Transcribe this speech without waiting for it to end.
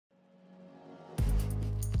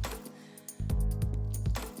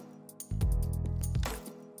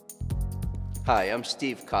Hi, I'm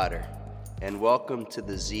Steve Cotter, and welcome to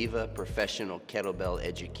the ZIVA Professional Kettlebell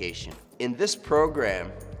Education. In this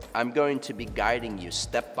program, I'm going to be guiding you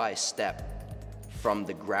step by step from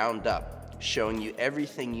the ground up, showing you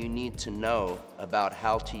everything you need to know about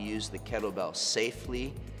how to use the kettlebell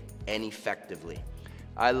safely and effectively.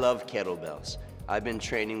 I love kettlebells. I've been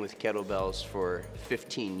training with kettlebells for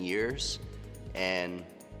 15 years, and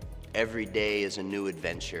every day is a new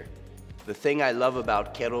adventure. The thing I love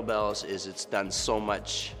about kettlebells is it's done so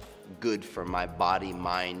much good for my body,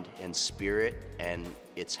 mind, and spirit, and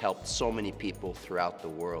it's helped so many people throughout the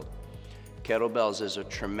world. Kettlebells is a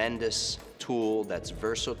tremendous tool that's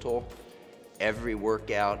versatile. Every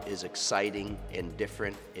workout is exciting and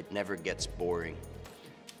different. It never gets boring.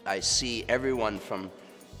 I see everyone from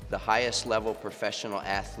the highest level professional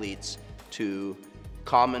athletes to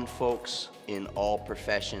common folks in all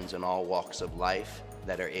professions and all walks of life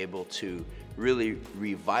that are able to really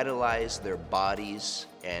revitalize their bodies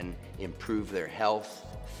and improve their health,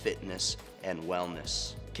 fitness, and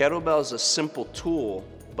wellness. Kettlebell is a simple tool,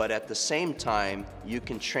 but at the same time, you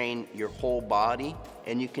can train your whole body,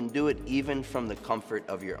 and you can do it even from the comfort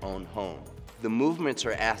of your own home. The movements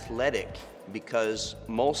are athletic because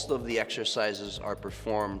most of the exercises are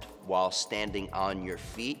performed while standing on your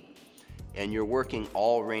feet, and you're working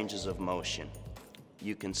all ranges of motion.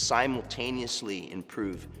 You can simultaneously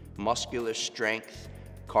improve muscular strength,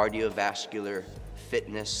 cardiovascular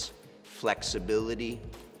fitness, flexibility,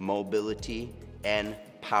 mobility, and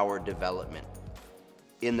power development.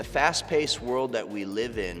 In the fast-paced world that we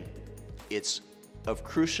live in, it's of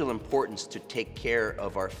crucial importance to take care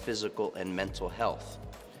of our physical and mental health.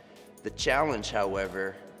 The challenge,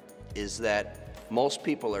 however, is that most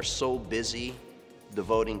people are so busy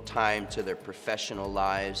devoting time to their professional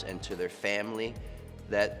lives and to their family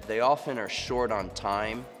that they often are short on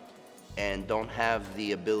time and don't have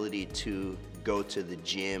the ability to go to the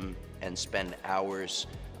gym and spend hours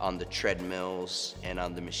on the treadmills and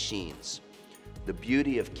on the machines. The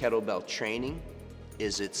beauty of kettlebell training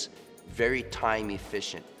is it's very time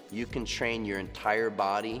efficient. You can train your entire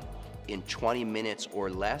body in 20 minutes or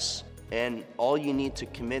less, and all you need to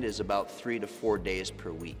commit is about 3 to 4 days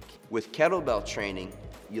per week. With kettlebell training,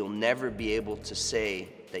 you'll never be able to say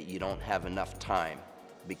that you don't have enough time,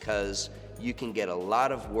 because you can get a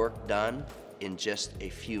lot of work done in just a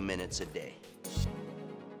few minutes a day.